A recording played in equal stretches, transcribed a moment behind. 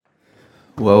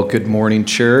Well, good morning,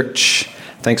 church.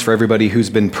 Thanks for everybody who's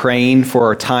been praying for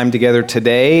our time together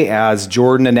today. As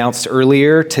Jordan announced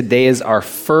earlier, today is our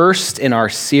first in our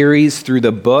series through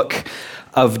the book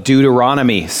of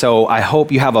Deuteronomy. So I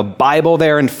hope you have a Bible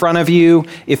there in front of you.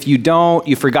 If you don't,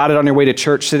 you forgot it on your way to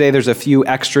church today, there's a few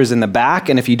extras in the back.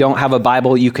 And if you don't have a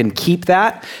Bible, you can keep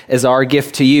that as our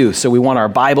gift to you. So we want our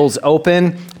Bibles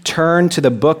open. Turn to the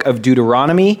book of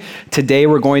Deuteronomy. Today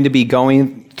we're going to be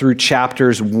going through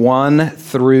chapters 1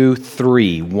 through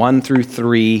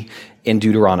 3 in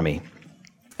Deuteronomy.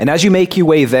 And as you make your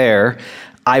way there,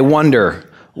 I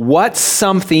wonder, what's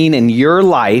something in your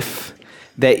life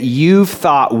that you've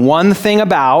thought one thing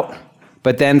about,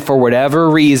 but then for whatever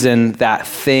reason, that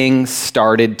thing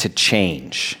started to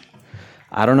change?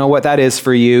 I don't know what that is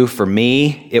for you. For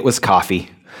me, it was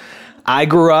coffee. I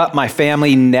grew up, my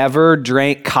family never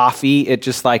drank coffee. It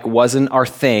just wasn't our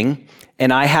thing.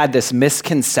 And I had this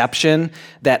misconception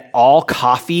that all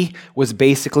coffee was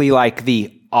basically like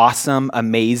the awesome,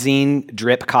 amazing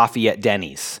drip coffee at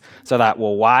Denny's. So I thought,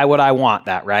 well, why would I want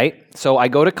that, right? So I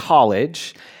go to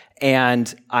college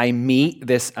and I meet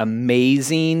this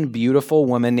amazing, beautiful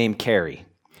woman named Carrie.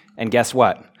 And guess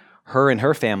what? Her and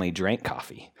her family drank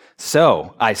coffee.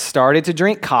 So I started to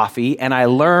drink coffee and I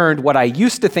learned what I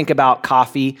used to think about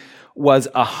coffee was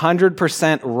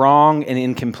 100% wrong and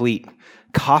incomplete.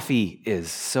 Coffee is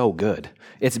so good.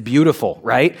 It's beautiful,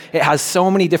 right? It has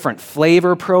so many different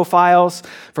flavor profiles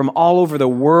from all over the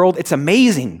world. It's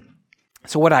amazing.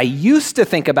 So what I used to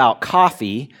think about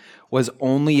coffee was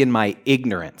only in my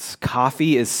ignorance.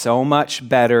 Coffee is so much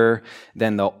better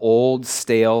than the old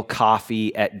stale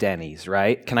coffee at Denny's,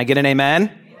 right? Can I get an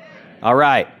amen? All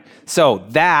right. So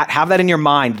have that in your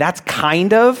mind. That's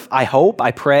kind of, I hope,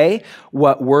 I pray,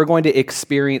 what we're going to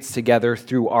experience together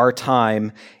through our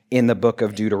time in the book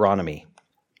of Deuteronomy.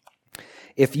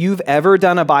 If you've ever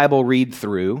done a Bible read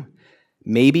through,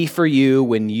 maybe for you,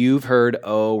 when you've heard,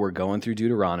 oh, we're going through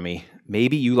Deuteronomy,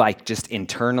 maybe you just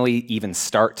internally even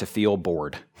start to feel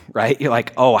bored, right? You're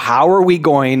like, oh, how are we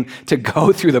going to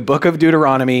go through the book of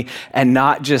Deuteronomy and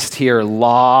not just hear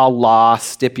law,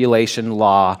 stipulation,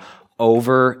 law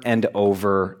over and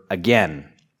over again?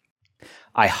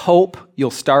 I hope you'll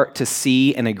start to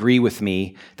see and agree with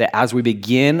me that as we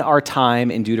begin our time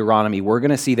in Deuteronomy, we're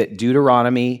going to see that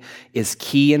Deuteronomy is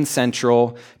key and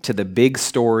central to the big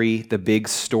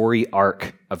story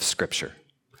arc of Scripture.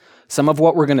 Some of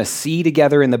what we're going to see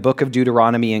together in the book of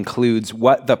Deuteronomy includes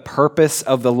what the purpose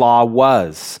of the law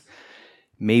was.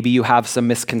 Maybe you have some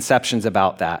misconceptions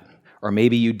about that, or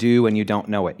maybe you do and you don't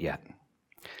know it yet.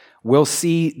 We'll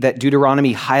see that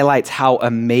Deuteronomy highlights how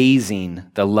amazing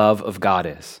the love of God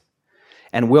is.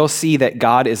 And we'll see that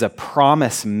God is a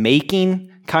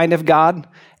promise-making kind of God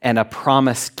and a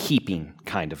promise-keeping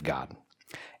kind of God.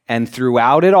 And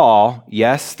throughout it all,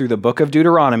 yes, through the book of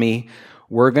Deuteronomy,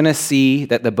 we're going to see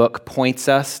that the book points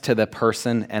us to the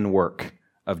person and work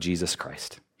of Jesus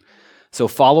Christ. So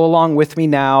follow along with me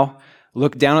now.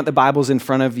 Look down at the Bibles in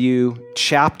front of you.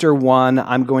 Chapter 1,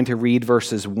 I'm going to read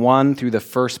verses 1 through the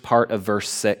first part of verse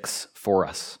 6 for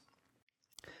us.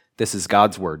 This is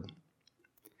God's word.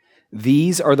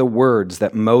 These are the words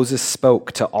that Moses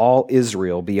spoke to all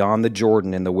Israel beyond the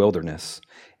Jordan in the wilderness,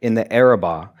 in the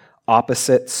Arabah,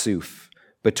 opposite Suf,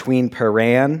 between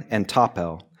Paran and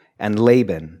Topel, and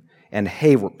Laban, and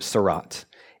Hazeroth,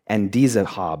 and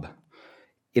Dizahab.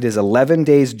 It is 11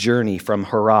 days' journey from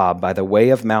Horeb by the way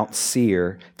of Mount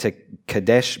Seir to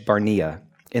Kadesh Barnea.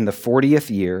 In the 40th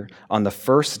year, on the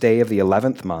first day of the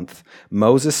 11th month,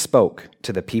 Moses spoke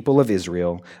to the people of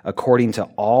Israel according to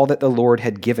all that the Lord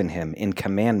had given him in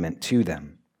commandment to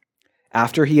them.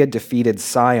 After he had defeated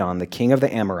Sihon, the king of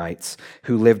the Amorites,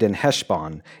 who lived in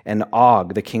Heshbon, and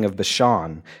Og, the king of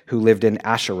Bashan, who lived in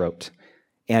Asheroth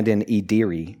and in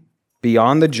Ederi,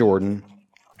 beyond the Jordan,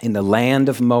 in the land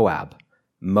of Moab,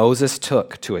 Moses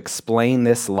took to explain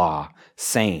this law,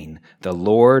 saying, "The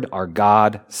Lord our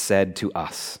God said to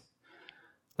us."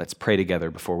 Let's pray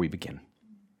together before we begin.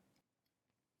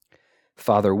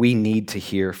 Father, we need to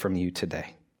hear from you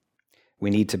today.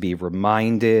 We need to be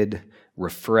reminded,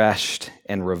 refreshed,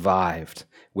 and revived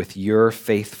with your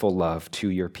faithful love to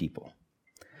your people.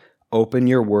 Open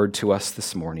your word to us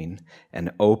this morning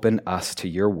and open us to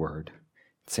your word.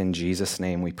 It's in Jesus'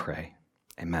 name we pray.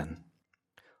 Amen.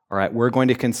 All right, we're going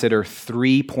to consider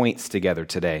 3 points together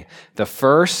today. The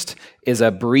first is a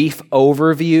brief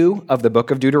overview of the book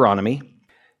of Deuteronomy.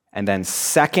 And then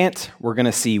second, we're going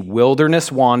to see wilderness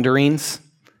wanderings.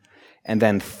 And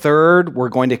then third, we're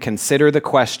going to consider the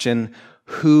question,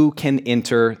 who can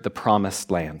enter the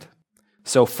promised land?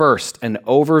 So first, an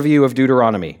overview of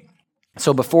Deuteronomy.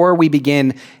 So before we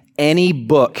begin any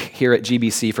book here at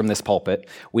GBC from this pulpit,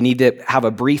 we need to have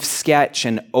a brief sketch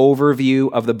and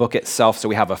overview of the book itself so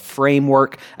we have a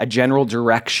framework, a general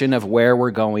direction of where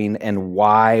we're going and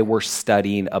why we're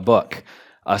studying a book,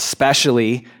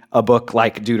 especially a book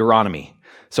like Deuteronomy.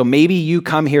 So maybe you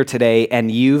come here today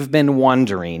and you've been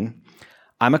wondering,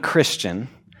 I'm a Christian,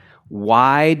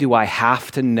 why do I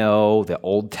have to know the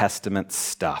Old Testament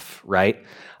stuff, right?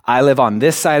 I live on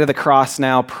this side of the cross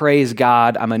now, praise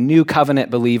God, I'm a new covenant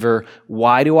believer.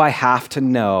 Why do I have to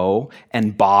know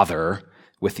and bother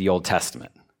with the Old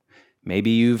Testament? Maybe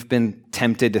you've been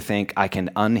tempted to think I can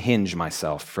unhinge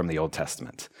myself from the Old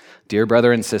Testament. Dear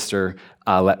brother and sister,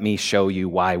 let me show you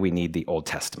why we need the Old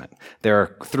Testament. There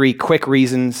are 3 quick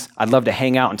reasons. I'd love to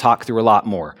hang out and talk through a lot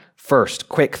more. First,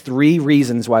 quick 3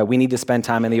 reasons why we need to spend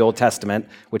time in the Old Testament,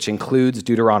 which includes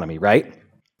Deuteronomy, right?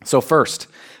 So first,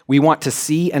 we want to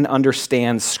see and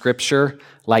understand Scripture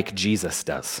like Jesus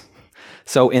does.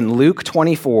 So in Luke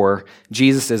 24,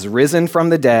 Jesus is risen from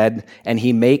the dead, and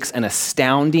he makes an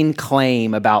astounding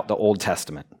claim about the Old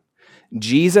Testament.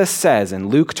 Jesus says in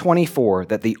Luke 24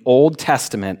 that the Old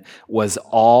Testament was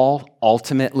all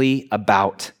ultimately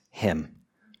about him.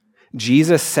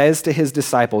 Jesus says to his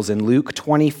disciples in Luke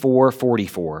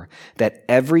 24:44 that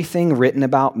everything written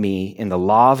about me in the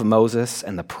law of Moses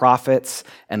and the prophets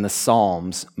and the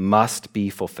Psalms must be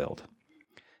fulfilled.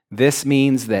 This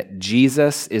means that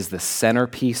Jesus is the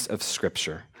centerpiece of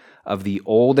Scripture, of the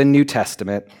Old and New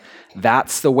Testament.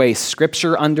 That's the way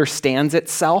Scripture understands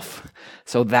itself,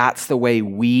 so that's the way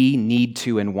we need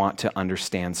to and want to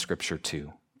understand Scripture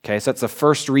too. Okay, so that's the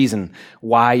first reason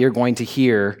why you're going to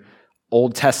hear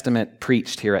Old Testament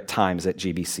preached here at times at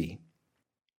GBC.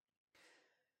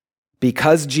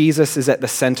 Because Jesus is at the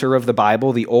center of the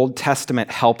Bible, the Old Testament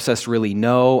helps us really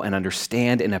know and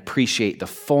understand and appreciate the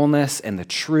fullness and the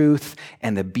truth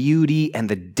and the beauty and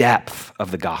the depth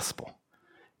of the gospel.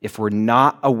 If we're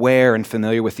not aware and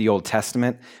familiar with the Old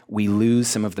Testament, we lose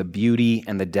some of the beauty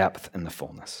and the depth and the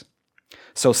fullness.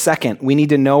 So second, we need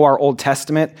to know our Old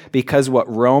Testament because what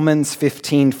Romans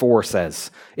 15:4 says.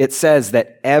 It says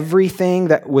that everything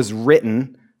that was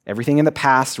written, everything in the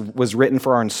past was written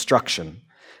for our instruction,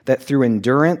 that through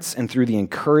endurance and through the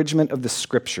encouragement of the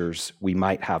Scriptures, we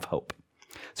might have hope.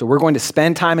 So we're going to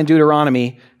spend time in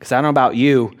Deuteronomy because I don't know about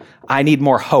you, I need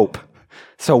more hope.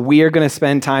 So we are going to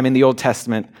spend time in the Old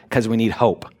Testament because we need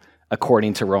hope,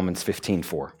 according to Romans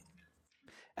 15:4.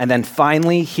 And then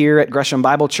finally, here at Gresham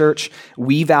Bible Church,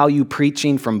 we value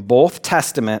preaching from both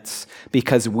testaments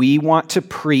because we want to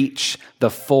preach the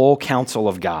full counsel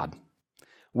of God.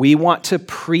 We want to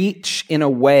preach in a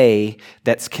way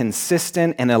that's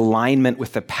consistent and alignment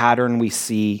with the pattern we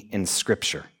see in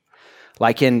Scripture.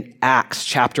 Like in Acts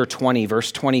chapter 20,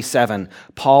 verse 27,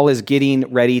 Paul is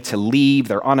getting ready to leave.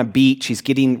 They're on a beach. He's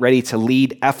getting ready to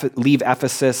leave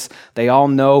Ephesus. They all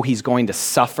know he's going to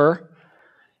suffer.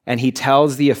 And he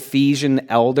tells the Ephesian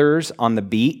elders on the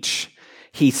beach,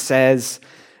 he says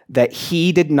that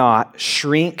he did not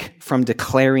shrink from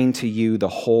declaring to you the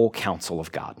whole counsel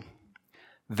of God.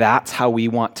 That's how we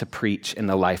want to preach in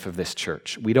the life of this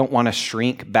church. We don't want to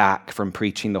shrink back from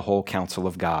preaching the whole counsel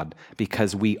of God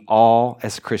because we all,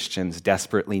 as Christians,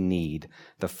 desperately need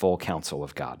the full counsel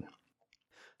of God.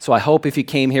 So I hope if you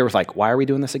came here with like, why are we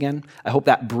doing this again? I hope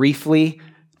that briefly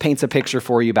paints a picture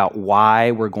for you about why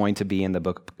we're going to be in the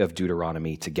book of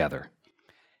Deuteronomy together.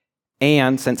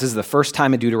 And since this is the first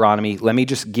time in Deuteronomy, let me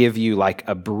just give you like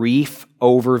a brief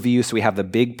overview so we have the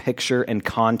big picture and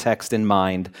context in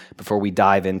mind before we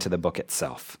dive into the book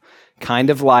itself. Kind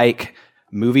of like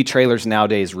movie trailers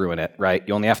nowadays ruin it, right?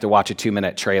 You only have to watch a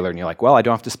 2-minute trailer and you're like, well, I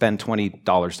don't have to spend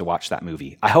 $20 to watch that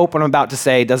movie. I hope what I'm about to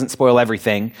say doesn't spoil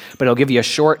everything, but it'll give you a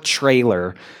short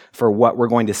trailer for what we're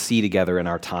going to see together in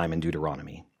our time in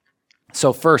Deuteronomy.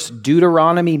 So first,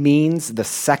 Deuteronomy means the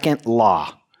second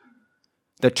law.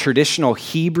 The traditional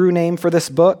Hebrew name for this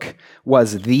book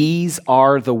was "These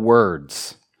are the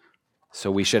words." So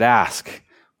we should ask,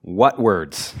 what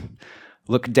words?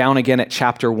 Look down again at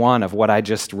chapter 1 of what I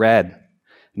just read.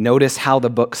 Notice how the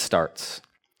book starts.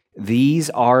 These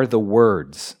are the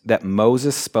words that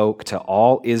Moses spoke to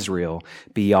all Israel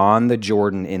beyond the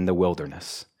Jordan in the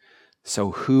wilderness.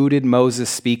 So who did Moses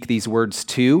speak these words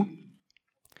to?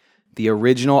 The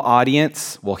original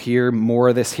audience, we'll hear more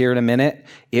of this here in a minute,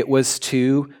 it was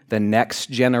to the next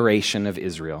generation of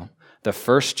Israel. The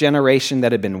first generation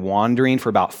that had been wandering for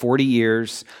about 40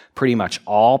 years, pretty much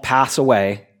all pass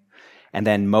away. And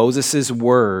then Moses'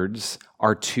 words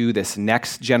are to this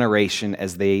next generation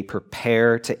as they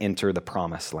prepare to enter the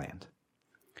promised land.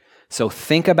 So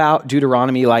think about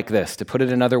Deuteronomy like this. To put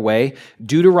it another way,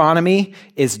 Deuteronomy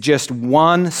is just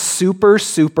one super,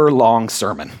 super long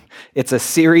sermon. It's a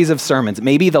series of sermons,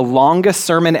 maybe the longest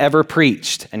sermon ever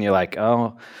preached. And you're like,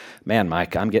 oh, man,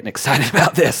 Mike, I'm getting excited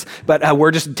about this. But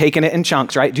we're just taking it in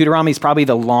chunks, right? Deuteronomy is probably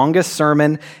the longest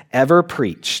sermon ever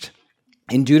preached.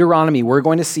 In Deuteronomy, we're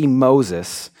going to see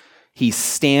Moses. He's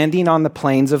standing on the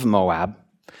plains of Moab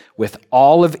with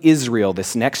all of Israel,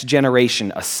 this next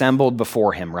generation, assembled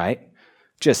before him, right?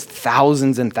 Just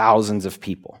thousands and thousands of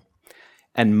people.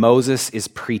 And Moses is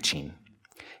preaching.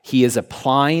 He is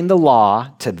applying the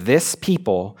law to this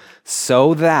people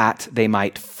so that they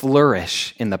might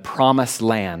flourish in the promised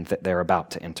land that they're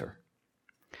about to enter.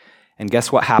 And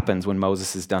guess what happens when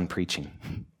Moses is done preaching?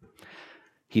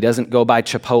 He doesn't go by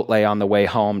Chipotle on the way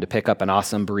home to pick up an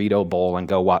awesome burrito bowl and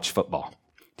go watch football.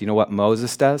 Do you know what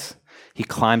Moses does? He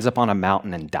climbs up on a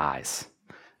mountain and dies.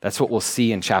 That's what we'll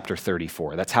see in chapter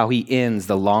 34. That's how he ends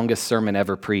the longest sermon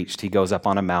ever preached. He goes up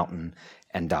on a mountain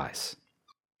and dies.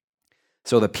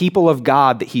 So the people of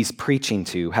God that he's preaching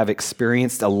to have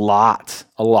experienced a lot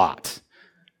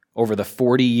over the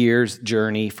 40 years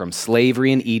journey from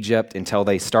slavery in Egypt until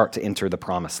they start to enter the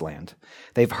promised land.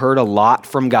 They've heard a lot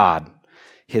from God,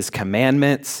 his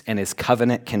commandments and his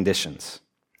covenant conditions.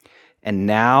 And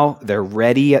now they're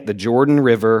ready at the Jordan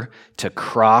River to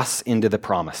cross into the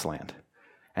promised land.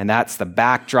 And that's the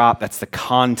backdrop, that's the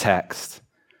context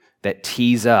that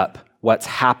tees up what's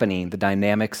happening, the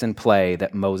dynamics in play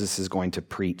that Moses is going to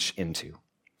preach into.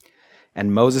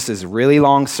 And Moses' really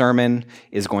long sermon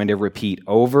is going to repeat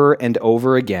over and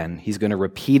over again. He's going to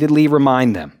repeatedly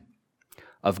remind them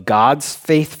of God's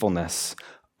faithfulness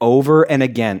over and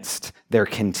against their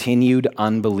continued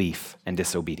unbelief and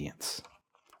disobedience.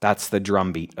 That's the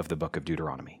drumbeat of the book of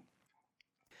Deuteronomy.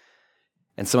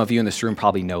 And some of you in this room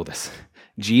probably know this.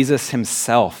 Jesus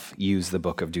himself used the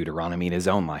book of Deuteronomy in his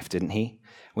own life, didn't he?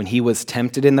 When he was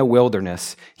tempted in the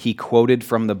wilderness, he quoted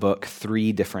from the book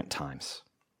 3 different times.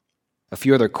 A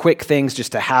few other quick things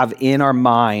just to have in our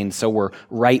mind so we're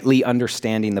rightly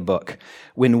understanding the book.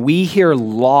 When we hear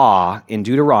law in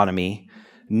Deuteronomy,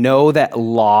 know that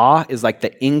law is like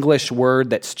the English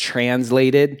word that's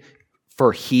translated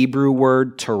for Hebrew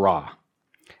word Torah.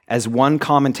 As one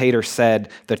commentator said,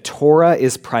 the Torah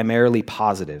is primarily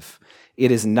positive.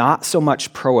 It is not so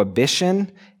much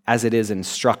prohibition as it is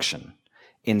instruction.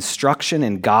 Instruction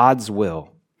in God's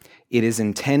will. It is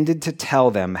intended to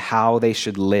tell them how they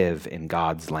should live in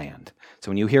God's land. So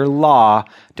when you hear law,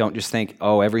 don't just think,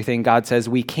 oh, everything God says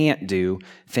we can't do.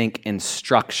 Think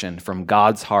instruction from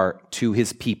God's heart to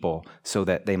his people so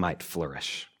that they might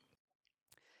flourish.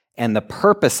 And the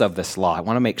purpose of this law, I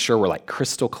want to make sure we're like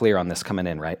crystal clear on this coming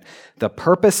in, right? The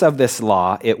purpose of this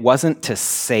law, it wasn't to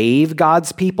save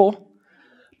God's people,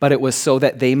 but it was so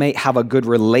that they may have a good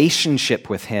relationship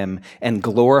with him and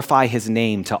glorify his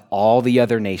name to all the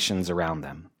other nations around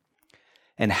them.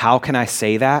 And how can I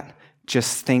say that?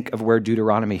 Just think of where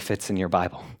Deuteronomy fits in your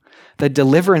Bible. The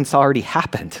deliverance already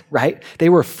happened, right? They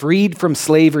were freed from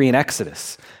slavery in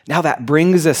Exodus. Now that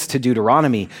brings us to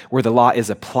Deuteronomy, where the law is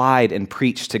applied and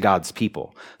preached to God's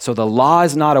people. So the law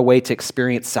is not a way to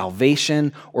experience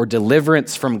salvation or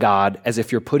deliverance from God as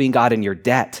if you're putting God in your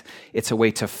debt. It's a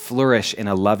way to flourish in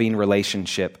a loving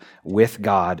relationship with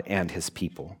God and his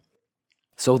people.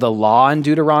 So the law in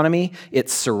Deuteronomy,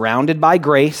 it's surrounded by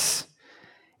grace,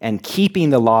 and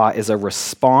keeping the law is a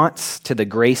response to the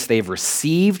grace they've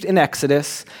received in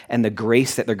Exodus and the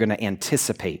grace that they're going to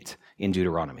anticipate in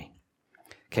Deuteronomy.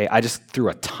 Okay, I just threw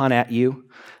a ton at you,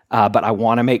 but I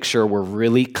want to make sure we're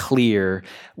really clear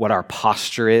what our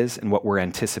posture is and what we're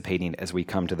anticipating as we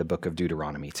come to the book of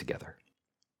Deuteronomy together.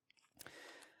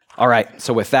 All right,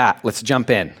 so with that, let's jump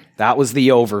in. That was the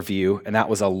overview, and that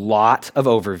was a lot of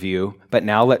overview, but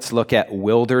now let's look at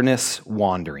wilderness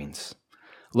wanderings.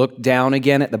 Look down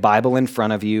again at the Bible in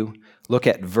front of you. Look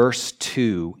at verse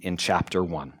 2 in chapter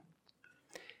 1.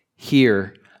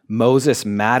 Here, Moses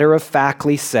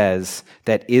matter-of-factly says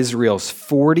that Israel's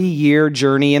 40-year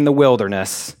journey in the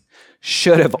wilderness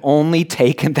should have only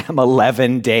taken them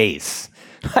 11 days.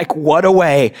 Like, what a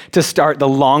way to start the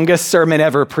longest sermon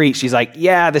ever preached. He's like,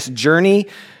 yeah, this journey,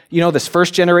 this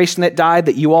first generation that died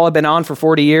that you all have been on for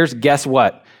 40 years, guess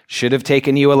what? Should have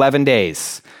taken you 11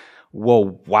 days.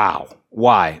 Whoa, wow.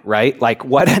 Why, right? Like,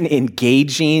 what an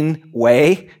engaging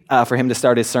way for him to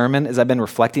start his sermon. As I've been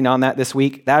reflecting on that this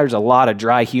week, there's a lot of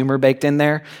dry humor baked in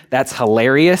there. That's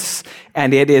hilarious.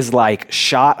 And it is like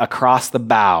shot across the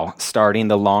bow, starting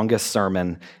the longest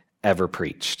sermon ever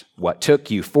preached. What took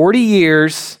you 40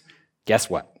 years, guess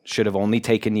what? Should have only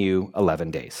taken you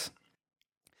 11 days.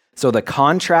 So the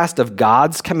contrast of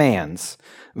God's commands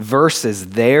versus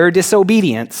their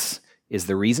disobedience is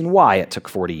the reason why it took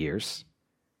 40 years.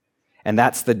 And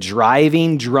that's the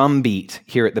driving drumbeat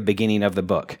here at the beginning of the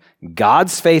book.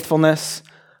 God's faithfulness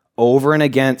over and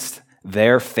against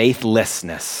their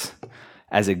faithlessness,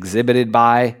 as exhibited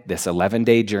by this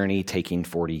 11-day journey taking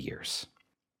 40 years.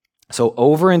 So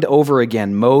over and over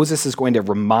again, Moses is going to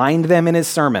remind them in his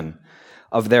sermon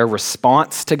of their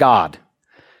response to God.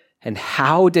 And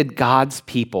how did God's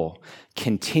people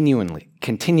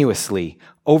continuously,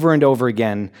 over and over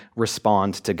again,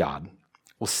 respond to God?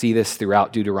 We'll see this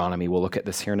throughout Deuteronomy. We'll look at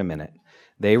this here in a minute.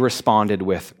 They responded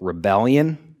with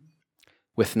rebellion,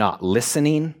 with not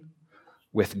listening,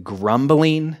 with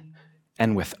grumbling,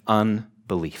 and with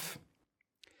unbelief.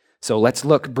 So let's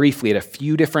look briefly at a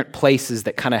few different places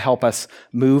that kind of help us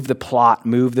move the plot,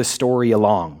 move the story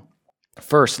along.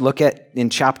 First, look at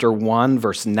in chapter 1,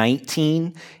 verse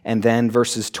 19, and then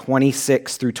verses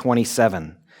 26 through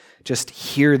 27. Just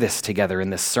hear this together in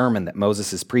this sermon that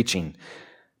Moses is preaching.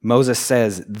 Moses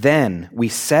says, "Then we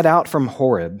set out from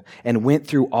Horeb and went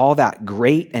through all that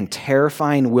great and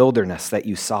terrifying wilderness that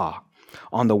you saw,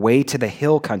 on the way to the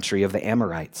hill country of the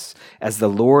Amorites, as the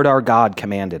Lord our God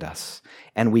commanded us.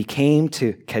 And we came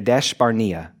to Kadesh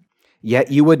Barnea.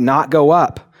 Yet you would not go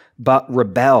up, but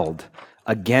rebelled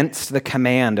against the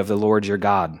command of the Lord your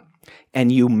God.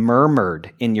 And you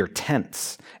murmured in your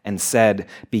tents and said,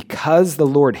 'Because the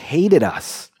Lord hated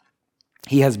us,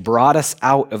 he has brought us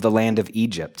out of the land of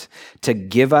Egypt to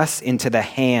give us into the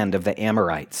hand of the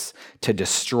Amorites to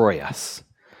destroy us.'"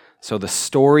 So the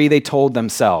story they told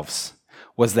themselves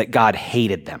was that God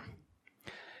hated them.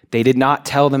 They did not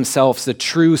tell themselves the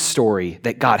true story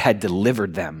that God had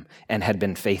delivered them and had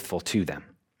been faithful to them.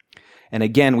 And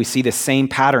again, we see the same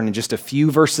pattern in just a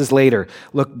few verses later.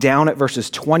 Look down at verses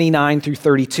 29 through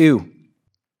 32.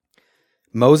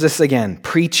 Moses again,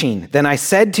 preaching, "Then I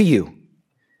said to you,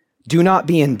 do not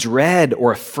be in dread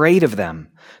or afraid of them.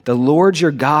 The Lord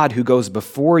your God who goes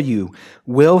before you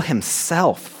will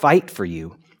himself fight for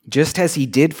you, just as he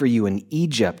did for you in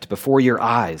Egypt before your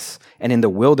eyes and in the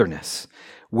wilderness,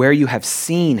 where you have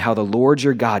seen how the Lord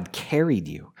your God carried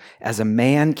you, as a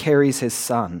man carries his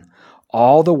son,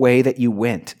 all the way that you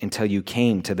went until you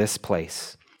came to this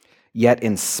place. Yet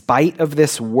in spite of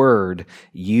this word,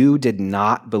 you did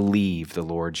not believe the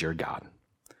Lord your God."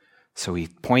 So he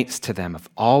points to them of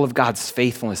all of God's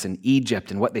faithfulness in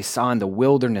Egypt and what they saw in the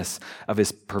wilderness of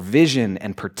his provision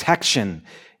and protection,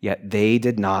 yet they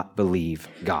did not believe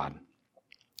God.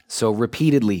 So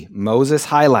repeatedly, Moses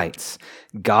highlights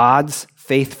God's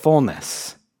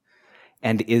faithfulness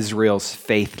and Israel's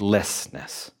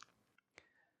faithlessness.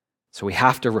 So we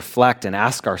have to reflect and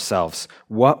ask ourselves,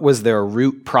 what was their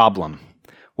root problem?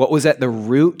 What was at the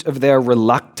root of their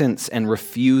reluctance and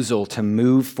refusal to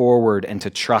move forward and to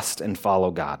trust and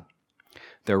follow God?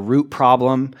 Their root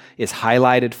problem is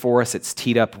highlighted for us. It's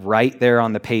teed up right there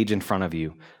on the page in front of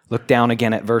you. Look down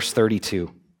again at verse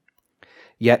 32.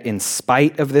 "Yet in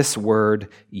spite of this word,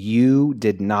 you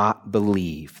did not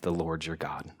believe the Lord your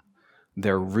God."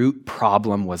 Their root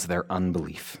problem was their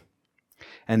unbelief.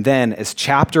 And then as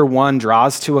chapter 1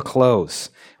 draws to a close,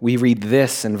 we read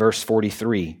this in verse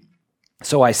 43.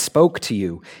 "So I spoke to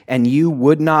you, and you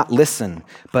would not listen,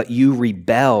 but you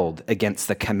rebelled against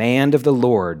the command of the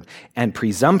Lord and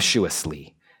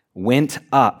presumptuously went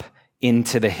up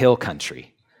into the hill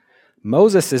country."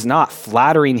 Moses is not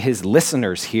flattering his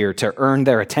listeners here to earn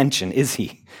their attention, is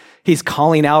he? He's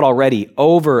calling out already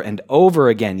over and over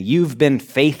again, you've been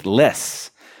faithless.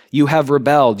 You have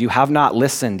rebelled. You have not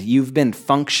listened. You've been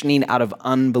functioning out of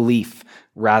unbelief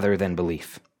rather than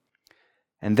belief.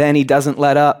 And then he doesn't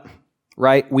let up,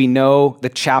 right? We know the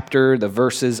chapter, the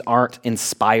verses aren't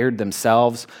inspired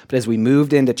themselves, but as we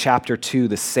moved into chapter 2,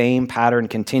 the same pattern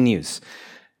continues.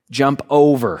 Jump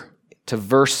over to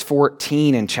verse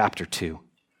 14 in chapter 2.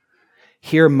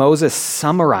 Here Moses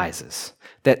summarizes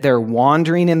that their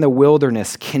wandering in the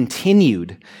wilderness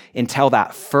continued until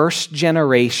that first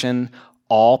generation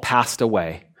all passed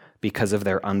away because of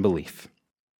their unbelief.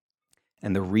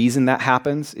 And the reason that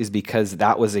happens is because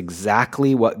that was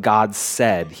exactly what God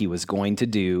said he was going to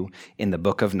do in the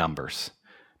book of Numbers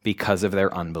because of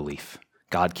their unbelief.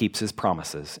 God keeps his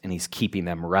promises, and he's keeping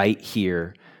them right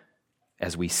here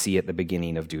as we see at the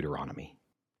beginning of Deuteronomy.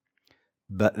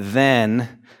 But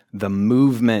then the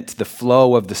movement, the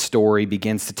flow of the story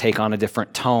begins to take on a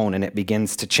different tone, and it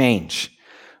begins to change.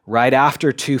 Right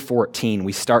after 2:14,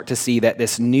 we start to see that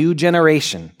this new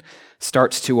generation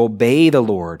starts to obey the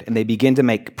Lord, and they begin to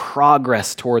make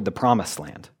progress toward the promised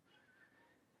land.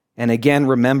 And again,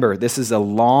 remember, this is a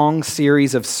long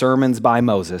series of sermons by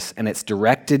Moses, and it's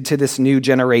directed to this new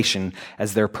generation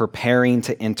as they're preparing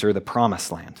to enter the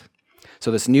promised land.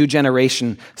 So this new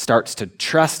generation starts to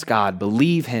trust God,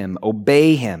 believe him,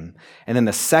 obey him. And then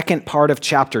the second part of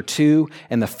chapter 2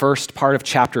 and the first part of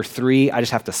chapter 3, I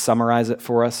just have to summarize it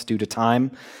for us due to time.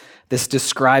 This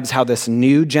describes how this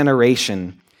new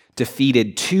generation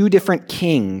defeated two different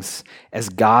kings as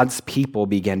God's people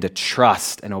began to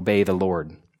trust and obey the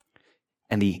Lord.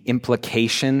 And the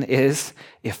implication is,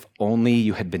 if only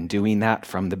you had been doing that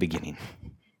from the beginning,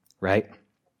 right?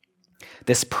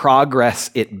 This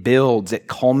progress, it builds, it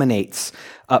culminates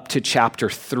up to chapter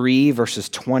 3, verses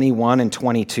 21 and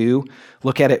 22.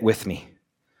 Look at it with me.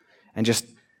 And just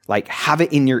have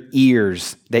it in your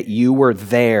ears that you were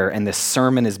there and this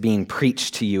sermon is being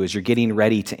preached to you as you're getting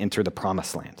ready to enter the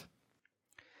promised land.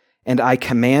 And I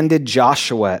commanded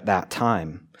Joshua at that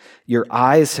time, your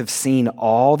eyes have seen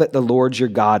all that the Lord your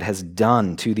God has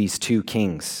done to these two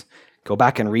kings. Go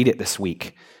back and read it this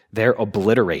week. They're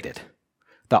obliterated.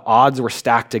 The odds were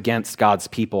stacked against God's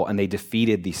people, and they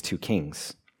defeated these two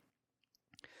kings.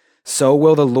 So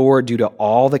will the Lord do to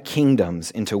all the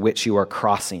kingdoms into which you are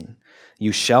crossing.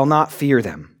 You shall not fear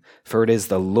them, for it is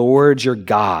the Lord your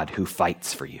God who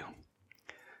fights for you.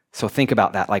 So think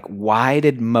about that. Why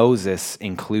did Moses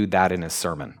include that in his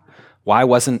sermon? Why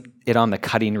wasn't it on the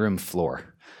cutting room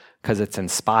floor? Because it's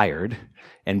inspired,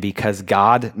 and because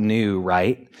God knew,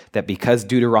 right, that because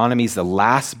Deuteronomy is the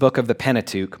last book of the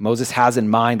Pentateuch, Moses has in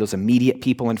mind those immediate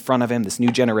people in front of him, this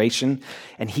new generation,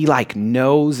 and he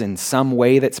knows in some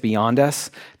way that's beyond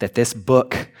us that this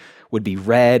book would be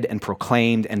read and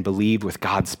proclaimed and believed with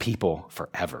God's people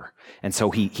forever. And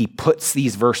so he puts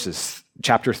these verses,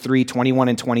 chapter 3, 21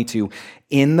 and 22,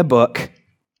 in the book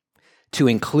to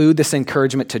include this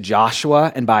encouragement to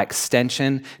Joshua and by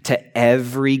extension to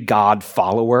every God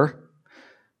follower,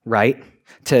 right?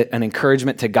 To an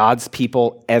encouragement to God's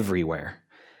people everywhere,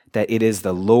 that it is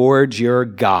the Lord your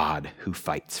God who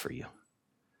fights for you.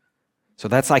 So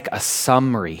that's a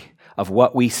summary of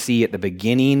what we see at the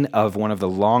beginning of one of the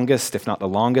longest, if not the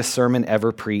longest sermon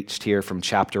ever preached here from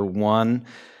chapter 1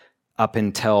 up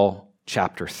until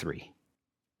chapter 3.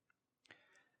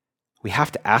 We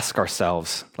have to ask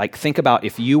ourselves, think about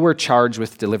if you were charged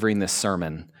with delivering this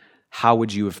sermon, how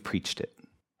would you have preached it?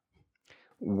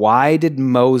 Why did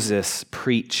Moses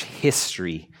preach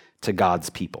history to God's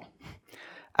people?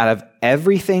 Out of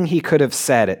everything he could have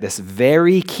said at this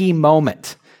very key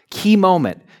moment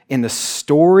in the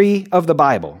story of the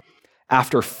Bible,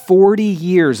 after 40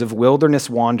 years of wilderness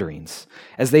wanderings,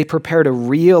 as they prepare to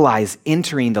realize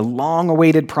entering the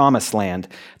long-awaited promised land,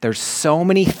 there's so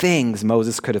many things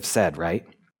Moses could have said, right?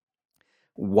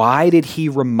 Why did he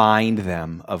remind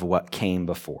them of what came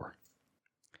before?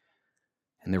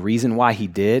 And the reason why he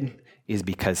did is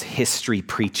because history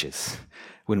preaches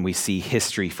when we see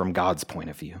history from God's point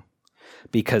of view.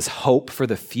 Because hope for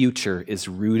the future is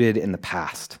rooted in the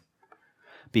past.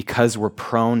 Because we're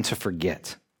prone to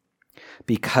forget.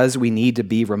 Because we need to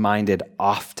be reminded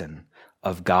often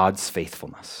of God's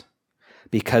faithfulness.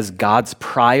 Because God's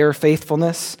prior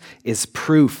faithfulness is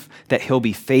proof that he'll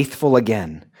be faithful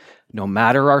again, no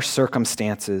matter our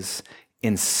circumstances,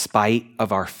 in spite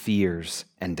of our fears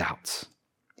and doubts.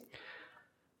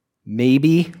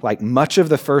 Maybe, much of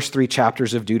the first 3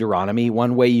 chapters of Deuteronomy,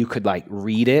 one way you could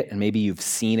read it, and maybe you've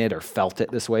seen it or felt it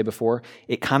this way before,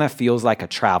 it kind of feels like a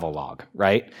travel log,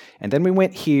 right? And then we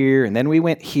went here, and then we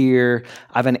went here.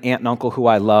 I have an aunt and uncle who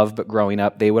I love, but growing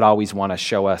up, they would always want to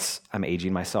show us, I'm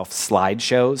aging myself,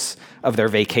 slideshows of their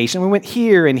vacation. We went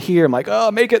here and here. I'm oh,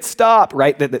 make it stop,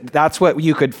 right? That's what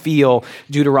you could feel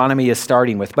Deuteronomy is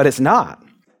starting with, but it's not.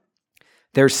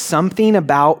 There's something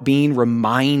about being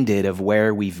reminded of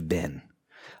where we've been,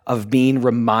 of being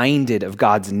reminded of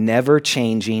God's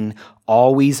never-changing,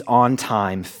 always on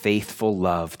time, faithful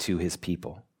love to his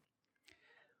people.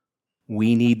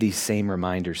 We need these same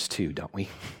reminders too, don't we?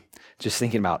 Just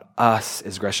thinking about us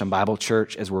as Gresham Bible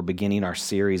Church as we're beginning our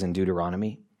series in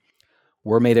Deuteronomy.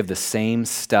 We're made of the same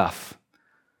stuff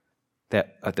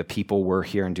that the people were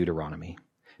here in Deuteronomy,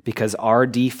 because our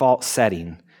default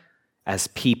setting as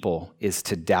people is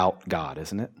to doubt God,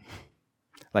 isn't it?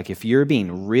 If you're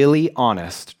being really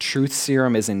honest, truth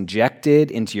serum is injected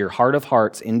into your heart of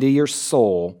hearts, into your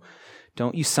soul.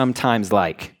 Don't you sometimes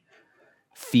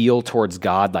feel towards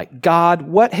God God,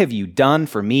 what have you done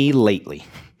for me lately?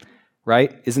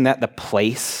 Right? Isn't that the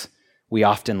place we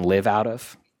often live out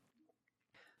of?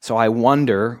 So I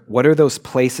wonder, what are those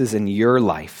places in your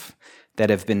life that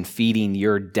have been feeding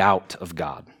your doubt of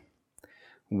God?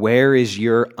 Where is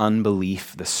your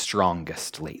unbelief the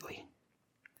strongest lately?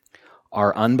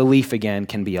 our unbelief again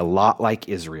can be a lot like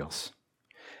Israel's.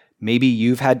 Maybe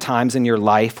you've had times in your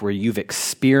life where you've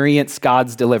experienced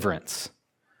God's deliverance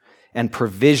and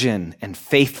provision and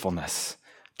faithfulness,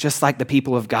 just like the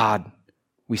people of God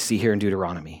we see here in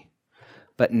Deuteronomy.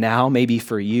 But now maybe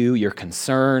for you, your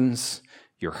concerns,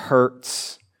 your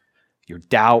hurts, your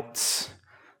doubts,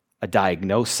 a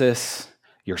diagnosis,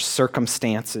 your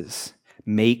circumstances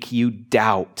make you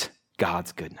doubt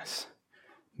God's goodness.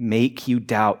 Make you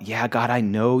doubt, yeah, God, I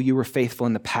know you were faithful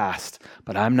in the past,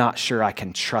 but I'm not sure I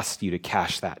can trust you to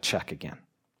cash that check again.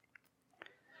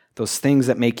 Those things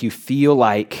that make you feel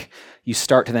like you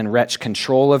start to then wrench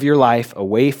control of your life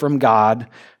away from God,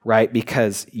 right?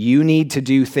 Because you need to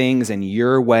do things in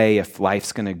your way if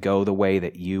life's going to go the way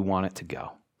that you want it to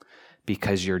go,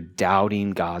 because you're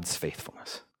doubting God's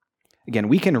faithfulness. Again,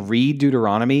 we can read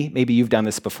Deuteronomy. Maybe you've done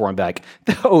this before and be like,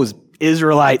 those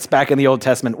Israelites back in the Old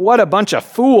Testament, what a bunch of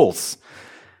fools.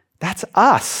 That's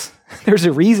us. There's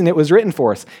a reason it was written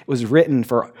for us. It was written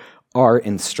for our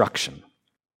instruction.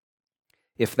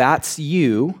 If that's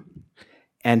you,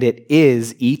 and it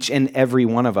is each and every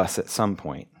one of us at some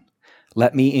point,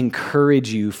 let me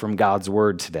encourage you from God's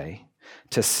word today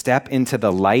to step into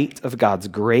the light of God's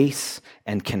grace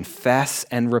and confess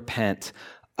and repent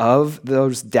of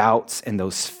those doubts and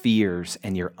those fears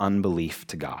and your unbelief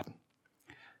to God.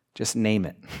 Just name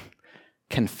it.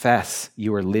 Confess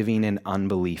you are living in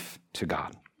unbelief to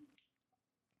God.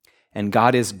 And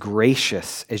God is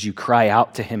gracious as you cry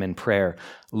out to him in prayer,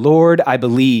 Lord, I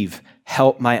believe,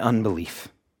 help my unbelief.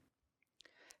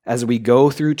 As we go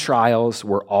through trials,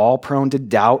 we're all prone to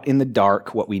doubt in the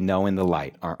dark what we know in the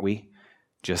light, aren't we?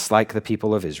 Just like the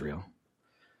people of Israel.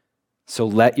 So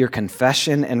let your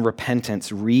confession and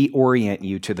repentance reorient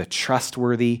you to the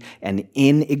trustworthy and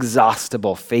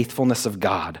inexhaustible faithfulness of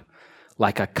God,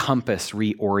 like a compass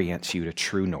reorients you to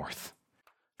true north.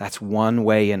 That's one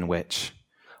way in which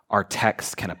our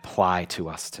text can apply to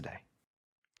us today.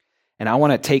 And I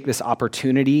want to take this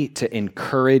opportunity to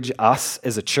encourage us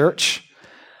as a church.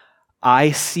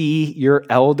 I see your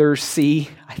elders see,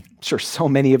 I'm sure so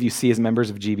many of you see as members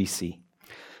of GBC,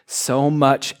 so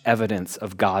much evidence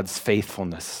of God's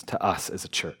faithfulness to us as a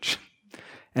church.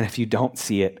 And if you don't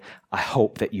see it, I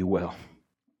hope that you will.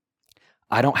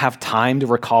 I don't have time to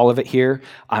recall of it here.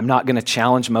 I'm not going to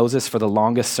challenge Moses for the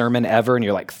longest sermon ever, and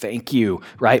you're like, thank you,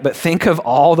 right? But think of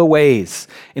all the ways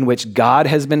in which God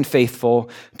has been faithful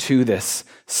to this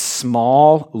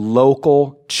small,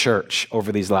 local church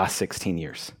over these last 16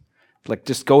 years. Like,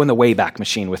 just go in the Wayback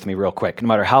Machine with me real quick, no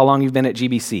matter how long you've been at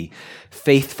GBC.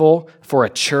 Faithful for a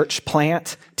church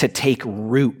plant to take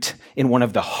root in one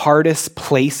of the hardest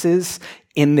places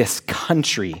in this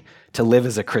country to live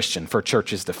as a Christian, for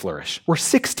churches to flourish. We're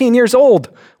 16 years old.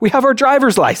 We have our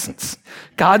driver's license.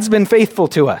 God's been faithful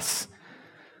to us.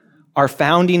 Our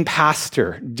founding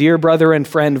pastor, dear brother and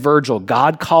friend Virgil,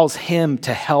 God calls him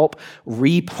to help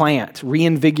replant,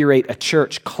 reinvigorate a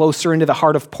church closer into the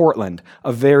heart of Portland,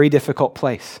 a very difficult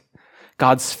place.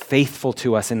 God's faithful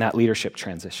to us in that leadership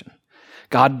transition.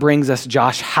 God brings us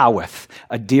Josh Howarth,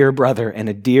 a dear brother and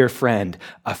a dear friend,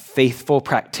 a faithful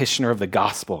practitioner of the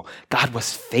gospel. God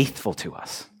was faithful to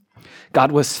us.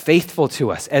 God was faithful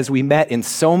to us as we met in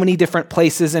so many different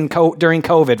places during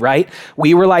COVID, right?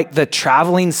 We were like the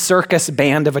traveling circus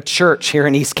band of a church here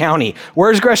in East County.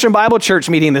 Where's Gresham Bible Church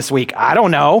meeting this week? I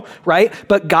don't know, right?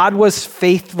 But God was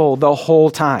faithful the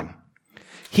whole time.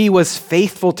 He was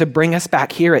faithful to bring us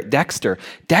back here at Dexter.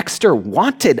 Dexter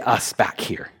wanted us back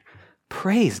here.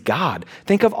 Praise God.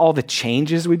 Think of all the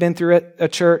changes we've been through at a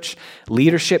church,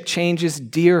 leadership changes,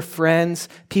 dear friends,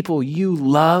 people you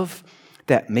love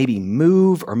that maybe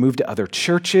move to other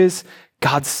churches.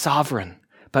 God's sovereign,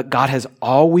 but God has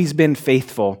always been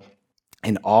faithful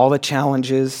in all the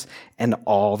challenges and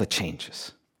all the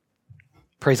changes.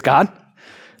 Praise God.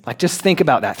 Like, just think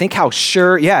about that. Think how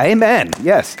sure, yeah, amen,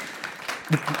 yes.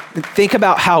 Think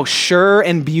about how sure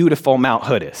and beautiful Mount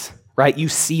Hood is. Right? You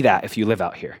see that if you live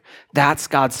out here. That's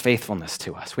God's faithfulness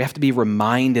to us. We have to be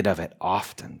reminded of it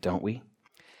often, don't we?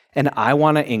 And I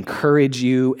want to encourage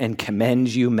you and commend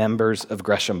you, members of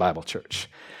Gresham Bible Church.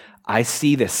 I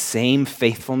see the same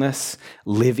faithfulness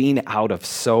living out of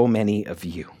so many of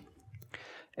you.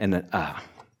 And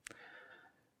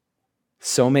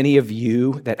so many of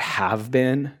you that have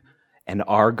been and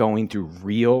are going through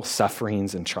real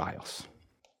sufferings and trials.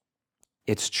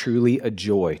 It's truly a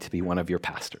joy to be one of your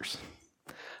pastors.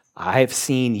 I've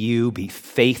seen you be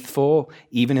faithful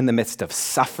even in the midst of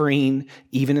suffering,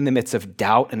 even in the midst of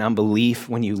doubt and unbelief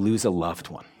when you lose a loved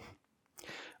one,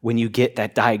 when you get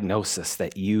that diagnosis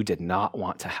that you did not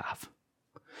want to have,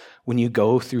 when you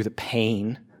go through the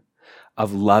pain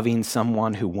of loving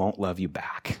someone who won't love you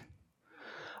back,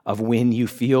 of when you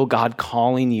feel God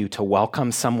calling you to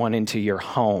welcome someone into your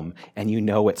home and you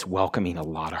know it's welcoming a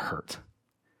lot of hurt.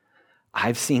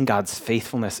 I've seen God's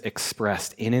faithfulness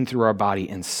expressed in and through our body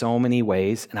in so many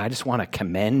ways, and I just want to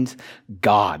commend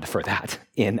God for that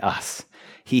in us.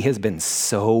 He has been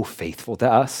so faithful to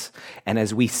us, and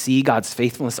as we see God's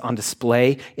faithfulness on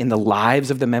display in the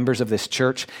lives of the members of this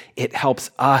church, it helps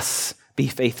us be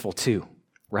faithful too,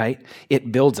 right?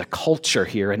 It builds a culture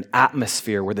here, an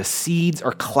atmosphere where the seeds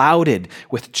are clouded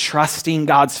with trusting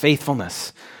God's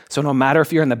faithfulness. So no matter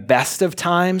if you're in the best of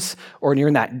times or you're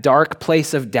in that dark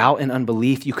place of doubt and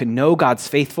unbelief, you can know God's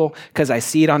faithful because I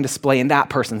see it on display in that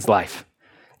person's life,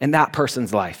 in that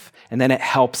person's life. And then it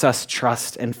helps us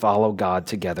trust and follow God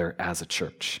together as a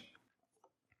church.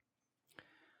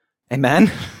 Amen?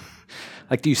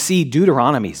 Like, do you see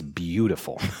Deuteronomy is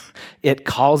beautiful? It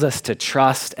calls us to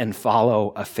trust and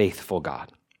follow a faithful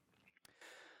God.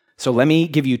 So let me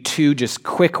give you two just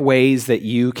quick ways that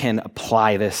you can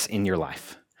apply this in your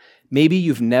life. Maybe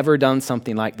you've never done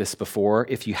something like this before.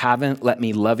 If you haven't, let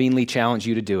me lovingly challenge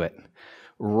you to do it.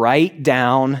 Write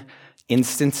down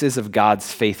instances of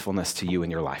God's faithfulness to you in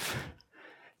your life.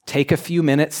 Take a few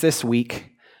minutes this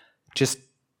week, just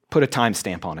put a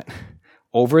timestamp on it.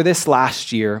 Over this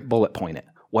last year, bullet point it.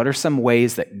 What are some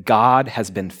ways that God has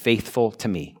been faithful to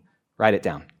me? Write it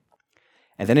down.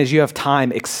 And then as you have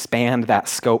time, expand that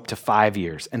scope to 5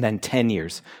 years and then 10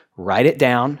 years. Write it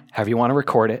down, however you want to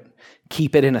record it.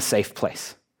 Keep it in a safe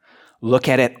place. Look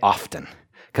at it often,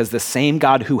 because the same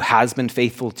God who has been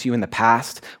faithful to you in the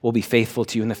past will be faithful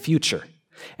to you in the future.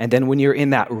 And then when you're in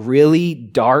that really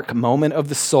dark moment of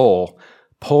the soul,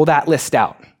 pull that list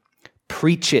out.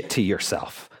 Preach it to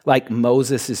yourself, like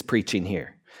Moses is preaching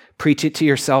here. Preach it to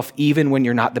yourself even when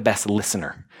you're not the best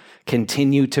listener.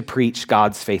 Continue to preach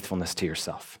God's faithfulness to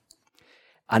yourself.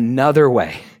 Another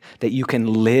way that you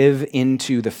can live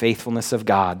into the faithfulness of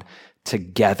God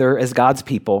together as God's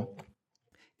people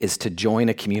is to join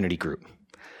a community group.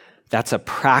 That's a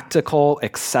practical,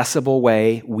 accessible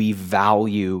way we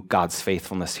value God's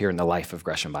faithfulness here in the life of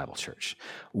Gresham Bible Church.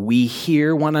 We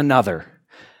hear one another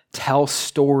tell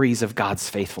stories of God's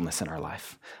faithfulness in our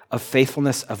life, of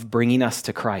faithfulness of bringing us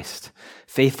to Christ,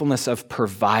 faithfulness of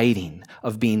providing,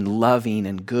 of being loving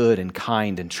and good and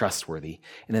kind and trustworthy.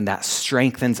 And then that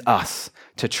strengthens us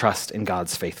to trust in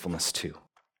God's faithfulness too.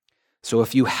 So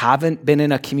if you haven't been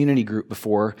in a community group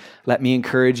before, let me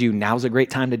encourage you, now's a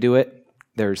great time to do it.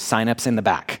 There's signups in the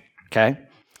back, okay?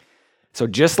 So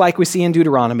just like we see in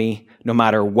Deuteronomy, no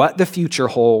matter what the future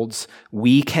holds,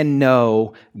 we can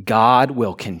know God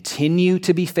will continue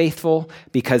to be faithful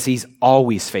because he's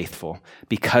always faithful,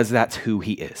 because that's who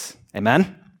he is.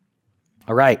 Amen?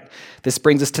 All right, this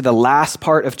brings us to the last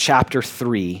part of chapter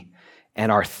 3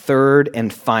 and our third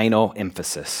and final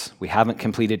emphasis. We haven't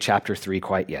completed chapter 3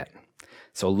 quite yet.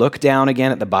 So look down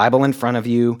again at the Bible in front of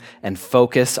you and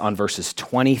focus on verses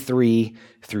 23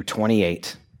 through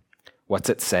 28. What's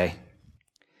it say?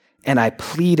 And I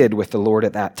pleaded with the Lord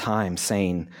at that time,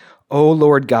 saying, O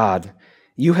Lord God,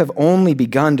 you have only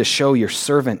begun to show your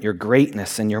servant your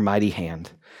greatness and your mighty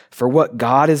hand. For what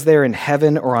God is there in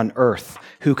heaven or on earth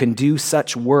who can do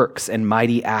such works and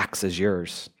mighty acts as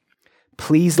yours?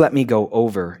 Please let me go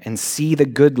over and see the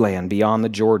good land beyond the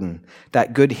Jordan,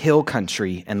 that good hill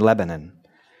country in Lebanon.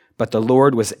 But the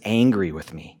Lord was angry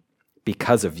with me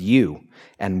because of you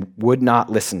and would not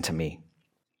listen to me.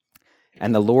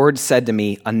 And the Lord said to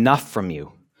me, enough from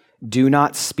you. Do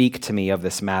not speak to me of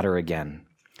this matter again.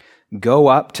 Go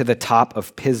up to the top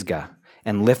of Pisgah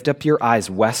and lift up your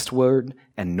eyes westward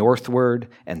and northward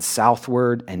and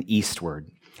southward and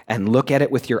eastward, and look at it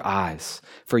with your eyes,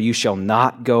 for you shall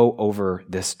not go over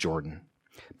this Jordan.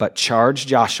 But charge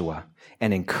Joshua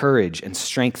and encourage and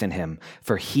strengthen him,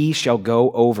 for he shall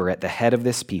go over at the head of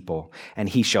this people, and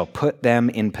he shall put them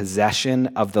in possession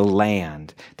of the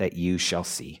land that you shall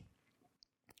see.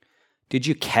 Did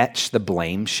you catch the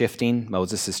blame shifting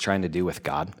Moses is trying to do with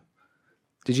God?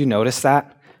 Did you notice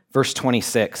that? Verse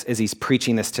 26, as he's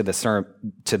preaching this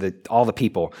to all the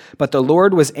people. But the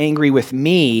Lord was angry with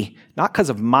me, not because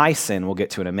of my sin, we'll get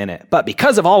to in a minute, but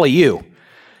because of all of you.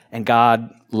 And God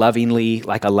lovingly,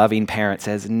 like a loving parent,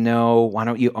 says, no, why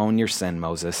don't you own your sin,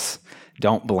 Moses?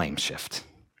 Don't blame shift.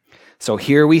 So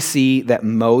here we see that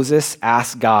Moses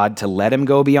asked God to let him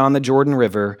go beyond the Jordan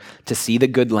River to see the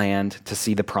good land, to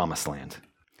see the promised land.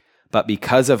 But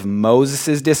because of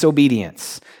Moses'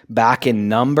 disobedience, back in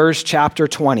Numbers chapter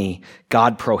 20,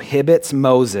 God prohibits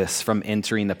Moses from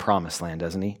entering the promised land,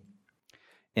 doesn't he?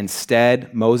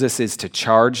 Instead, Moses is to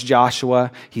charge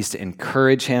Joshua. He's to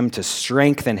encourage him, to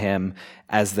strengthen him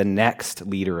as the next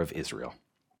leader of Israel.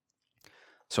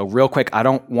 So real quick, I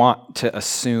don't want to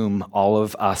assume all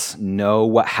of us know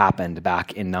what happened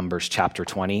back in Numbers chapter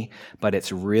 20, but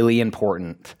it's really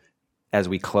important as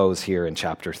we close here in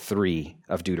chapter 3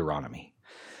 of Deuteronomy.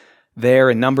 There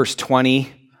in Numbers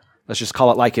 20, let's just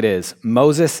call it like it is,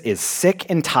 Moses is sick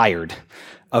and tired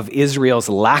of Israel's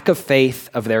lack of faith,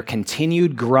 of their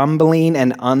continued grumbling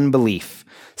and unbelief.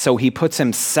 So he puts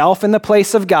himself in the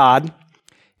place of God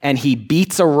and he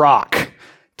beats a rock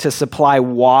to supply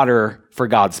water for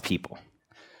God's people.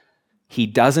 He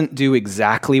doesn't do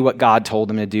exactly what God told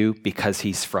him to do because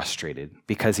he's frustrated,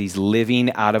 because he's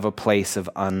living out of a place of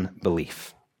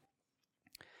unbelief.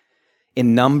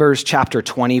 In Numbers chapter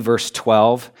 20, verse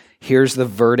 12, here's the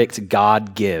verdict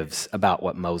God gives about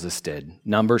what Moses did.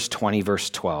 Numbers 20, verse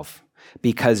 12.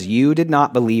 Because you did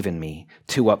not believe in me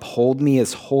to uphold me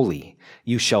as holy,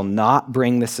 you shall not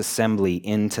bring this assembly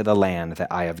into the land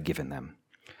that I have given them.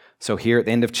 So here at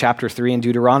the end of chapter 3 in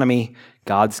Deuteronomy,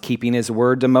 God's keeping his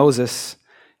word to Moses,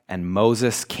 and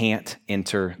Moses can't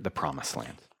enter the promised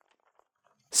land.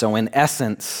 So in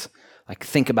essence,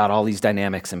 think about all these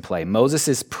dynamics in play. Moses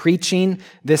is preaching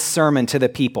this sermon to the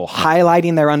people,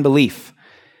 highlighting their unbelief.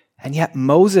 And yet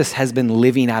Moses has been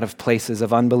living out of places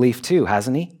of unbelief too,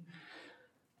 hasn't he?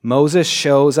 Moses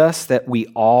shows us that we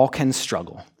all can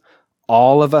struggle.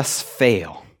 All of us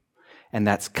fail. And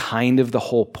that's kind of the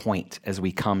whole point as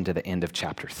we come to the end of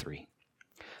chapter 3.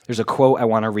 There's a quote I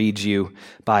want to read you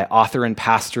by author and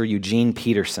pastor Eugene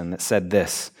Peterson that said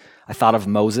this. I thought of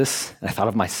Moses, and I thought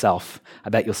of myself. I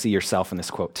bet you'll see yourself in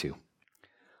this quote too.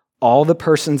 All the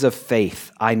persons of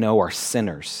faith I know are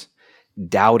sinners,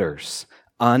 doubters,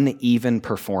 uneven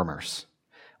performers.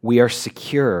 We are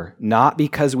secure not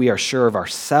because we are sure of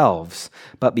ourselves,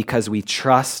 but because we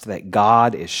trust that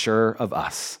God is sure of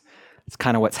us. It's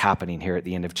kind of what's happening here at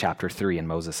the end of chapter 3 in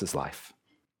Moses' life.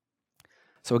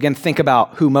 So again, think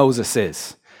about who Moses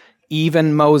is.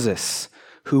 Even Moses,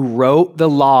 who wrote the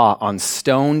law on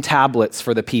stone tablets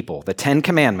for the people, the 10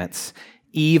 Commandments,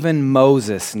 even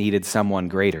Moses needed someone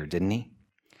greater, didn't he?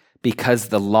 Because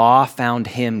the law found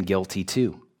him guilty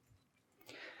too.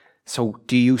 So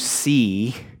do you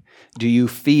see, do you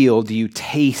feel, do you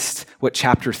taste what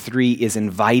chapter 3 is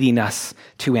inviting us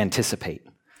to anticipate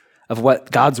of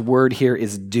what God's word here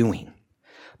is doing?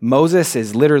 Moses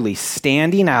is literally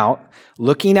standing out,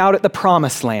 looking out at the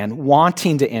promised land,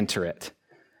 wanting to enter it,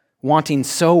 wanting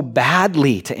so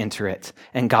badly to enter it.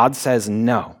 And God says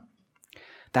no.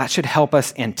 That should help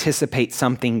us anticipate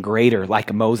something greater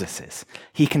like Moses is.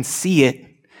 He can see it.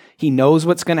 He knows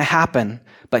what's going to happen,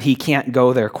 but he can't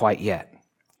go there quite yet.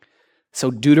 So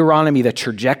Deuteronomy, the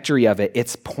trajectory of it,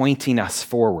 it's pointing us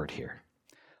forward here.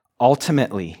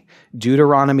 Ultimately,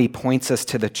 Deuteronomy points us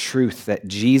to the truth that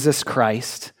Jesus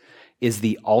Christ is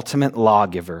the ultimate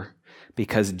lawgiver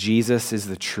because Jesus is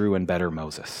the true and better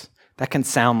Moses. That can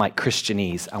sound like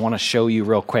Christianese. I want to show you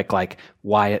real quick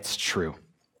why it's true.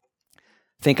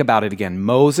 Think about it again.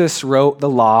 Moses wrote the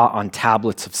law on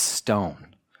tablets of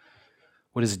stone.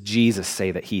 What does Jesus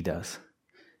say that he does?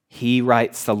 He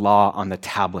writes the law on the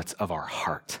tablets of our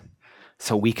heart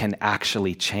so we can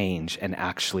actually change and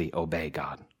actually obey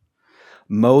God.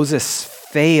 Moses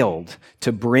failed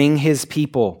to bring his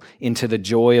people into the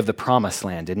joy of the promised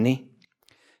land, didn't he?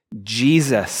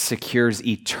 Jesus secures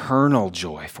eternal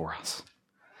joy for us.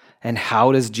 And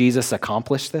how does Jesus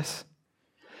accomplish this?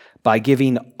 By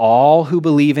giving all who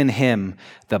believe in him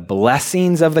the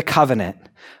blessings of the covenant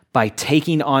by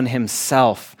taking on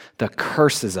himself the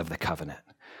curses of the covenant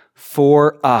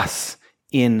for us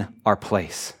in our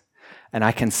place. And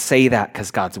I can say that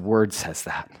because God's word says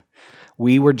that.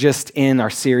 We were just in our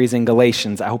series in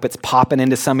Galatians. I hope it's popping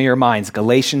into some of your minds.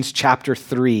 Galatians chapter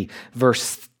 3,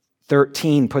 verse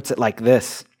 13 puts it like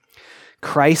this.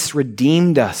 Christ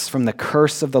redeemed us from the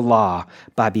curse of the law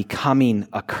by becoming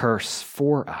a curse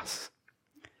for us.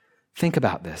 Think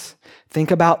about this.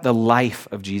 Think about the life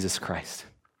of Jesus Christ.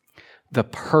 The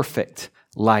perfect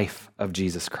life of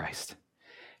Jesus Christ.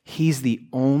 He's the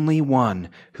only one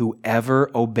who ever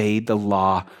obeyed the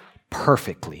law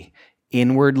perfectly,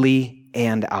 inwardly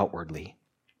and outwardly.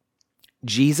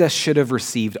 Jesus should have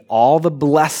received all the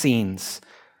blessings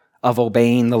of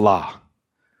obeying the law.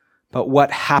 But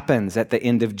what happens at the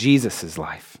end of Jesus'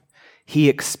 life? He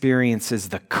experiences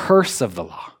the curse of the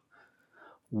law.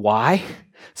 Why?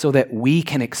 So that we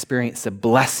can experience the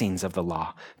blessings of the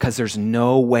law, because there's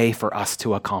no way for us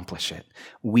to accomplish it.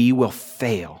 We will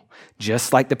fail,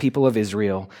 just like the people of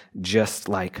Israel, just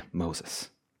like Moses.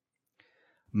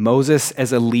 Moses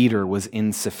as a leader was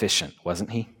insufficient, wasn't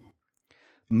he?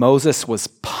 Moses was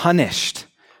punished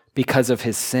because of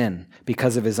his sin,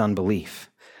 because of his unbelief.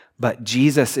 But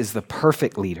Jesus is the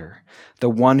perfect leader, the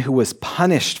one who was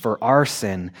punished for our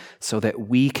sin so that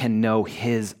we can know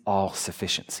his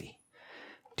all-sufficiency.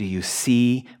 Do you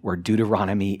see where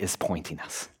Deuteronomy is pointing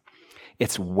us?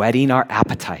 It's whetting our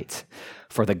appetite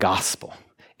for the gospel.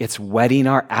 It's whetting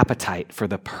our appetite for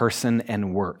the person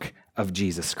and work of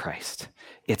Jesus Christ.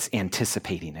 It's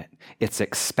anticipating it. It's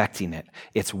expecting it.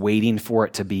 It's waiting for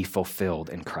it to be fulfilled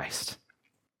in Christ.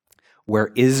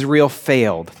 Where Israel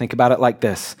failed, think about it like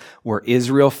this. Where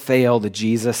Israel failed,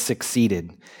 Jesus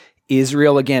succeeded.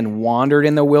 Israel again wandered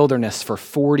in the wilderness for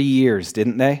 40 years,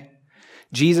 didn't they?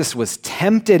 Jesus was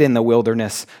tempted in the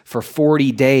wilderness for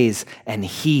 40 days, and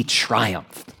he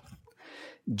triumphed.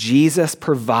 Jesus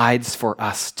provides for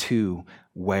us too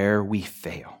where we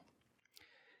fail.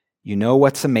 You know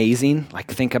what's amazing?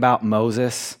 Like, think about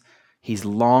Moses. He's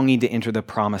longing to enter the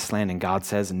promised land, and God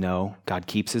says no. God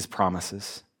keeps his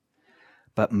promises.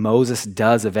 But Moses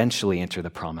does eventually enter the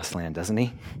promised land, doesn't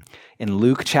he? In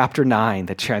Luke chapter 9,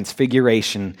 the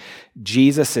transfiguration,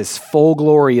 Jesus' full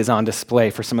glory is on display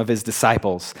for some of his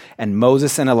disciples, and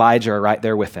Moses and Elijah are right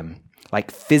there with him, like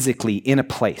physically in a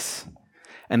place.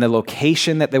 And the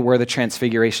location where the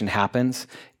transfiguration happens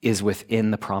is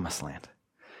within the promised land.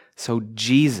 So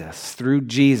through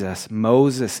Jesus,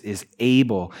 Moses is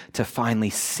able to finally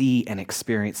see and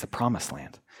experience the promised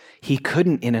land. He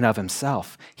couldn't in and of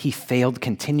himself. He failed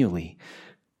continually.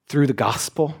 Through the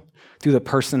gospel, through the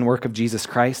person and work of Jesus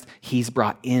Christ, he's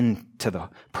brought into the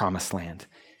promised land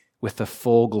with the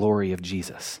full glory of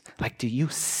Jesus. Like, do you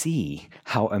see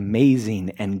how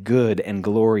amazing and good and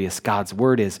glorious God's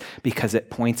word is? Because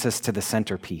it points us to the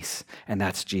centerpiece, and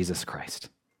that's Jesus Christ.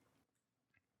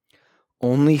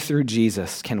 Only through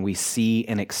Jesus can we see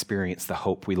and experience the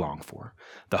hope we long for.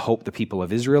 The hope the people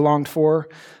of Israel longed for,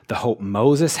 the hope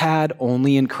Moses had,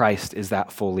 only in Christ is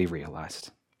that fully realized.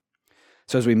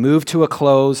 So as we move to a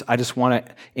close, I just want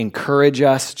to encourage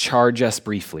us, charge us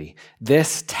briefly.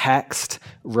 This text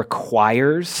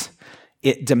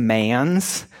it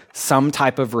demands some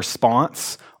type of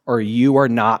response, or you are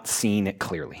not seeing it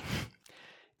clearly.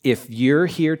 If you're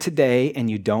here today and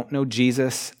you don't know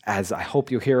Jesus, as I hope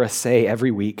you'll hear us say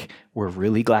every week, we're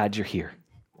really glad you're here.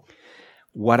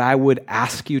 What I would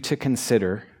ask you to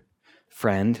consider,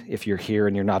 friend, if you're here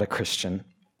and you're not a Christian,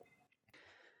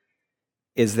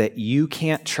 is that you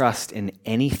can't trust in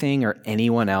anything or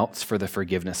anyone else for the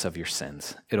forgiveness of your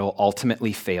sins. It'll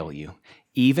ultimately fail you.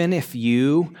 Even if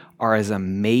you are as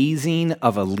amazing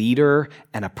of a leader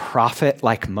and a prophet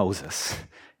like Moses,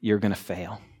 you're going to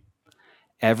fail.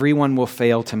 Everyone will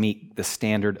fail to meet the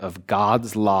standard of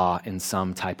God's law in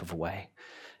some type of way.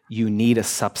 You need a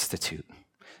substitute.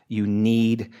 You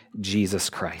need Jesus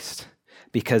Christ,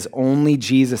 because only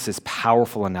Jesus is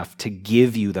powerful enough to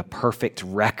give you the perfect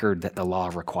record that the law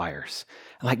requires.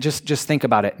 Like, just think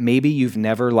about it. Maybe you've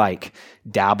never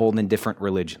dabbled in different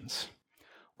religions,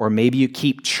 or maybe you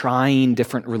keep trying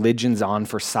different religions on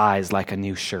for size like a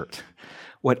new shirt.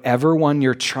 Whatever one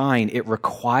you're trying, it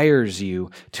requires you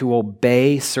to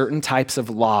obey certain types of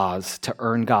laws to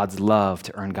earn God's love,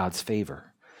 to earn God's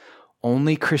favor.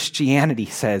 Only Christianity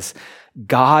says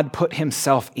God put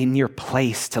himself in your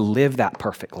place to live that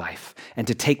perfect life and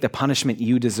to take the punishment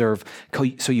you deserve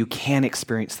so you can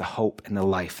experience the hope and the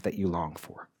life that you long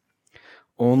for.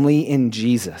 Only in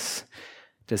Jesus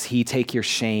does he take your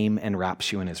shame and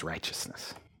wraps you in his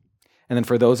righteousness. And then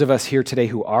for those of us here today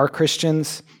who are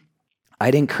Christians,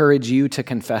 I'd encourage you to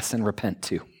confess and repent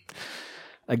too.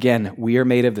 Again, we are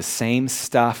made of the same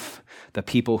stuff the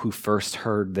people who first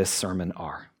heard this sermon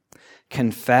are.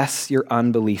 Confess your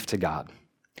unbelief to God.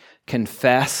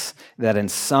 Confess that in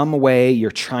some way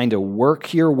you're trying to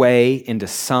work your way into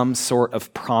some sort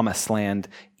of promised land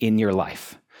in your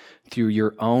life through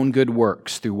your own good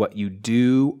works, through what you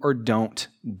do or don't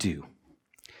do.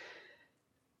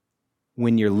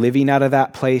 When you're living out of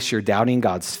that place, you're doubting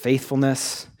God's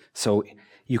faithfulness. So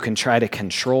you can try to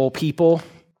control people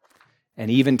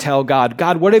and even tell God,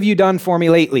 God, what have you done for me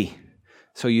lately?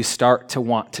 So you start to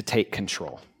want to take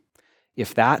control.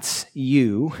 If that's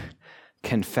you,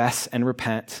 confess and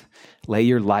repent. Lay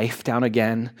your life down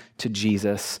again to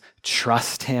Jesus.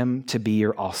 Trust him to be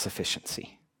your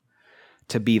all-sufficiency,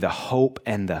 to be the hope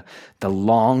and the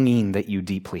longing that you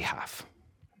deeply have.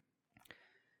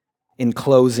 In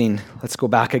closing, let's go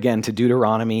back again to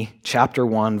Deuteronomy chapter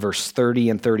 1, verse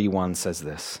 30 and 31 says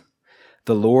this: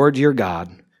 "The Lord your God,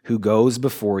 who goes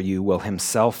before you, will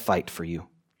himself fight for you.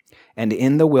 And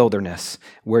in the wilderness,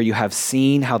 where you have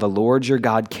seen how the Lord your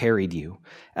God carried you,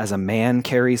 as a man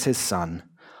carries his son,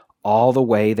 all the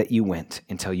way that you went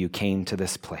until you came to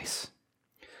this place.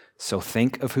 So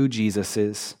think of who Jesus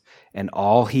is and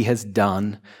all he has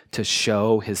done to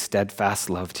show his steadfast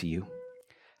love to you,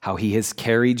 how he has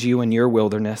carried you in your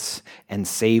wilderness and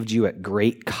saved you at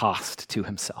great cost to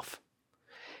himself.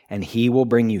 And he will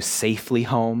bring you safely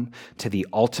home to the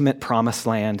ultimate promised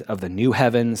land of the new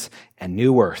heavens and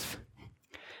new earth.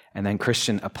 And then,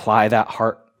 Christian, apply that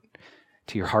heart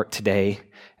to your heart today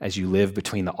as you live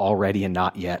between the already and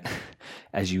not yet,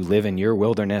 as you live in your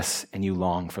wilderness and you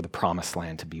long for the promised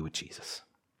land to be with Jesus.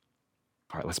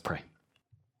 All right, let's pray.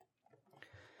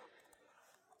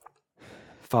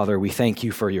 Father, we thank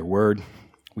you for your word.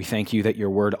 We thank you that your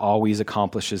word always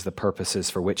accomplishes the purposes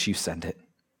for which you sent it.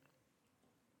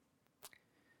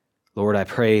 Lord, I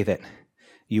pray that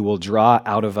you will draw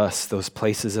out of us those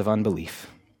places of unbelief,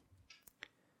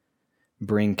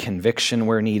 bring conviction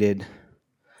where needed.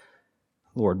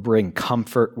 Lord, bring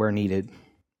comfort where needed.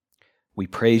 We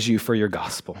praise you for your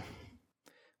gospel.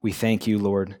 We thank you,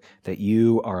 Lord, that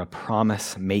you are a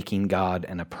promise-making God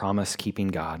and a promise-keeping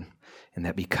God, and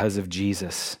that because of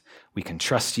Jesus, we can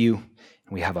trust you,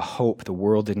 and we have a hope the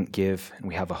world didn't give, and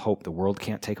we have a hope the world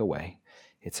can't take away.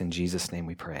 It's in Jesus' name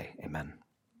we pray. Amen.